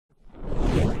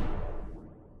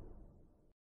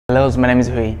Hello, my name is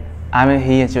Hui. I'm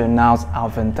here to announce our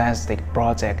fantastic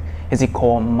project. It's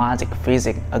called Magic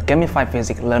Physics, a gamified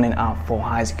physics learning app for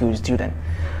high school students.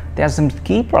 There are some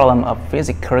key problems of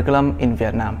physics curriculum in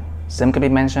Vietnam. Some can be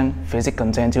mentioned: physics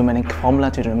contains too many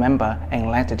formulas to remember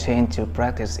and lack the chance to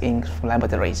practice in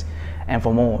laboratories. And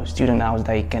for more, students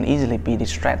nowadays can easily be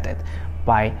distracted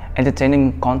by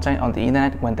entertaining content on the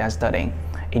internet when they're studying.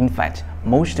 In fact,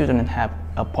 most students have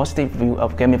a positive view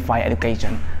of gamified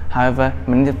education. However,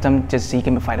 many of them just see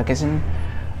gamified education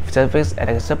service as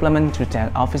a supplement to their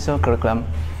official curriculum.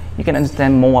 You can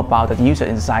understand more about the user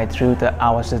insight through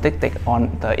our statistic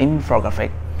on the infographic.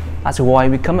 That's why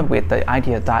we come up with the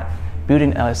idea that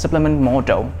building a supplement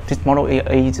model. This model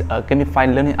is a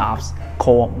gamified learning app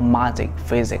called Magic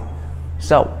Physics.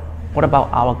 So, what about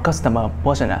our customer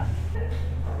persona?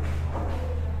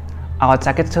 Our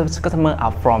target customers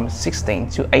are from 16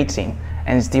 to 18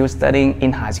 and still studying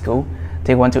in high school.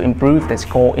 They want to improve their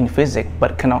score in physics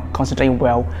but cannot concentrate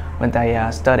well when they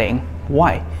are studying.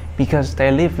 Why? Because they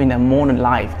live in a modern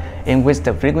life in which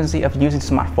the frequency of using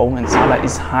smartphone and tablet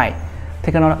is high.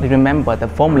 They cannot remember the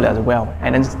formulas well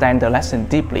and understand the lesson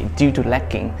deeply due to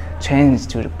lacking chance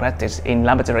to practice in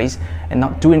laboratories and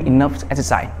not doing enough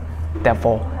exercise.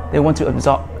 Therefore, they want to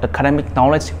absorb academic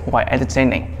knowledge while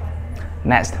entertaining.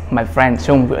 Next, my friend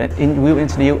Stonk will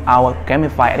introduce our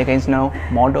gamified educational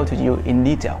model to you in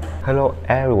detail. Hello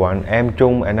everyone, I'm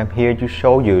Trung and I'm here to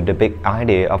show you the big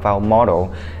idea of our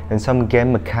model and some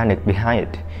game mechanic behind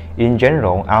it. In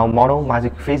general, our model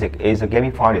Magic Physics is a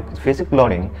gamified physics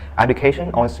learning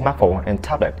education on smartphone and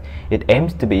tablet. It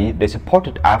aims to be the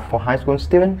supported app for high school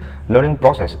student learning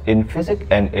process in physics,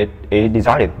 and it is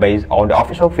designed based on the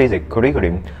official physics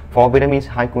curriculum for Vietnamese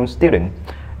high school students.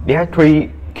 There are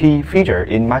three key features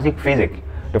in Magic Physics.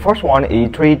 The first one is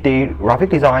 3D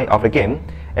graphic design of the game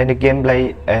and the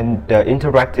gameplay and the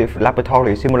interactive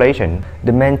laboratory simulation.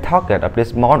 The main target of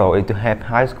this model is to help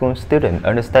high school students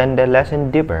understand their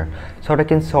lesson deeper so they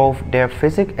can solve their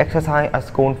physics exercise at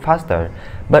school faster.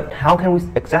 But how can we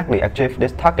exactly achieve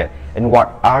this target, and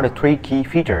what are the three key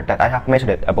features that I have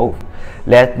mentioned above?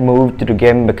 Let's move to the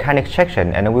game mechanics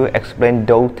section and I will explain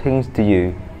those things to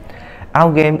you.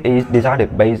 Our game is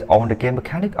designed based on the game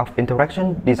mechanic of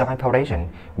interaction design foundation,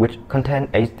 which contains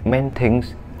 8 main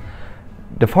things.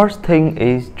 The first thing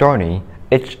is journey.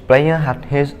 Each player has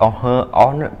his or her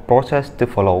own process to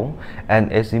follow,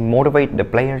 and it motivates the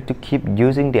player to keep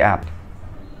using the app.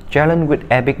 Challenge with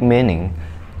epic meaning.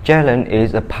 Challenge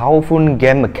is a powerful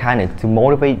game mechanic to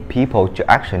motivate people to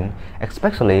action,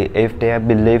 especially if they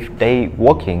believe they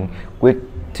working with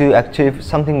to achieve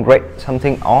something great,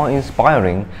 something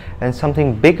awe-inspiring, and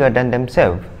something bigger than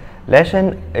themselves.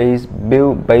 Lesson is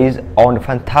built based on the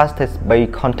fantastic base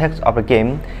context of the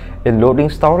game, including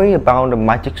story about the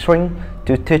magic string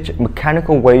to teach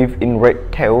mechanical wave in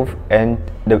Red 12 and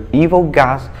the evil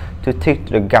gas to teach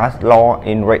the gas law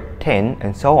in Red 10,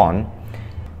 and so on.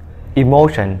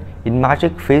 Emotion. In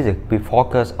Magic Physics, we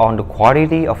focus on the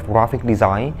quality of graphic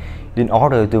design in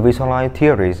order to visualize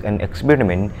theories and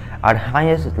experiment at the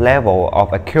highest level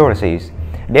of accuracies.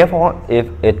 Therefore, if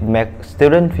it makes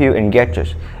students feel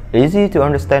engaged, easy to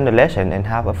understand the lesson and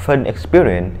have a fun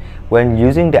experience when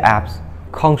using the apps.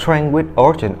 Constraint with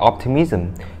urgent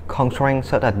optimism. Constraints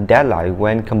such as deadline,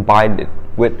 when combined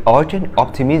with urgent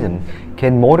optimism,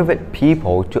 can motivate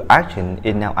people to action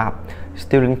in our app.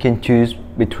 Students can choose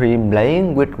between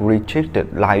playing with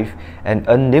restricted life and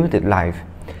unlimited life.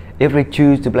 If they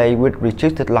choose to play with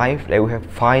restricted life, they will have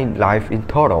 5 lives in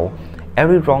total.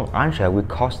 Every wrong answer will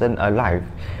cost them a life,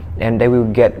 and they will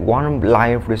get 1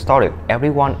 life restored every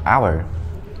 1 hour.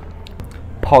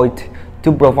 Point.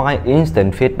 To provide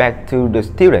instant feedback to the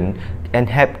student and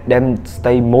help them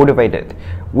stay motivated.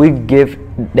 We give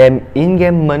them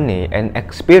in-game money and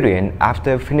experience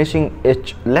after finishing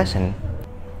each lesson.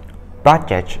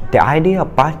 Badges. The idea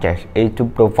of badges is to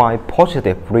provide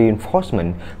positive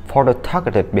reinforcement for the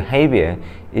targeted behavior.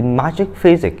 In Magic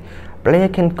Physics, players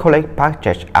can collect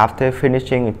badges after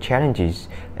finishing challenges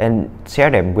and share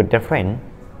them with their friends.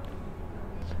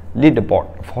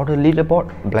 Leaderboard. For the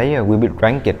leaderboard, player will be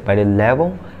ranked by the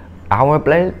level, hour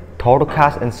played, total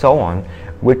cast, and so on,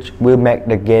 which will make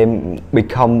the game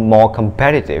become more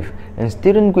competitive, and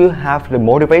students will have the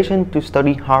motivation to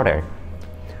study harder.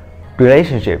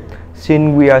 Relationship.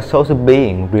 Since we are social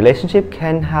beings, relationship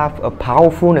can have a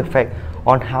powerful effect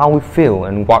on how we feel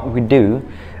and what we do.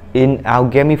 In our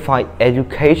gamified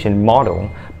education model,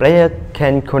 players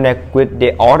can connect with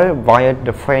the other via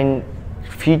the friend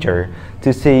feature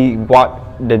to see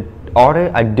what the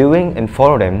others are doing and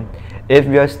follow them. If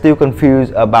you are still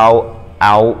confused about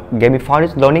our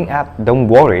Gamified learning app. Don't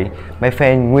worry, my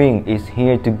friend Nguyen is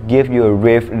here to give you a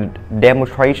brief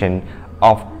demonstration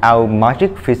of our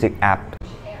Magic Physics app.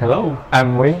 Hello,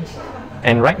 I'm Nguyen,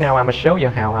 and right now I'm going to show you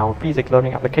how our physics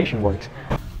learning application works.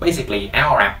 Basically,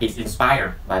 our app is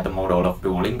inspired by the model of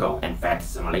Duolingo and fact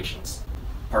simulations.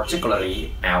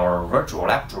 Particularly, our virtual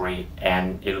laboratory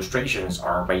and illustrations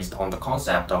are based on the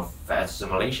concept of fact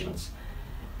simulations,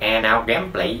 and our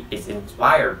gameplay is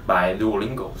inspired by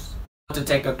Duolingo's. To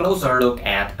take a closer look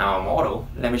at our model,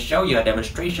 let me show you a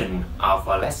demonstration of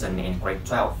a lesson in grade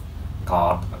 12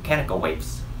 called Mechanical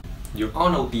Waves. You all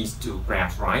know these two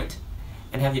graphs, right?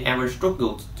 And have you ever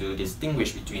struggled to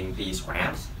distinguish between these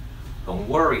graphs? Don't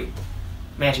worry,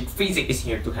 Magic Physics is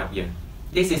here to help you.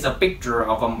 This is a picture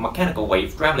of a mechanical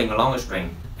wave traveling along a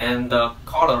string, and the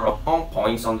color of all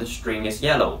points on the string is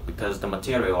yellow because the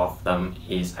material of them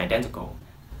is identical.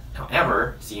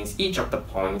 However, since each of the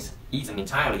points isn't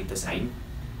entirely the same,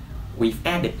 we've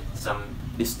added some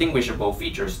distinguishable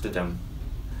features to them.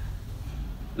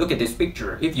 Look at this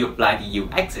picture. If you apply the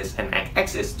U-axis and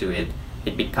X-axis to it,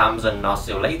 it becomes an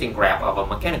oscillating graph of a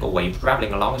mechanical wave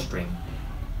traveling along a string.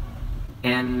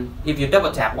 And if you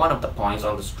double tap one of the points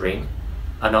on the string,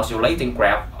 an oscillating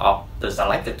graph of the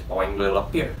selected point will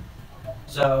appear.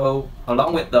 So,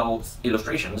 along with those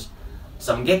illustrations,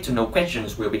 some get-to-know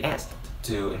questions will be asked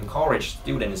to encourage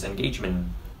students' engagement.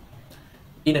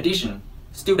 In addition,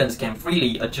 students can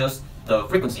freely adjust the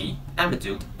frequency,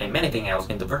 amplitude, and many things else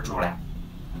in the virtual app.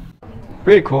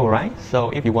 Pretty cool, right?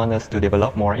 So if you want us to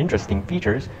develop more interesting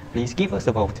features, please give us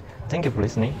a vote. Thank you for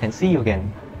listening and see you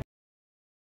again.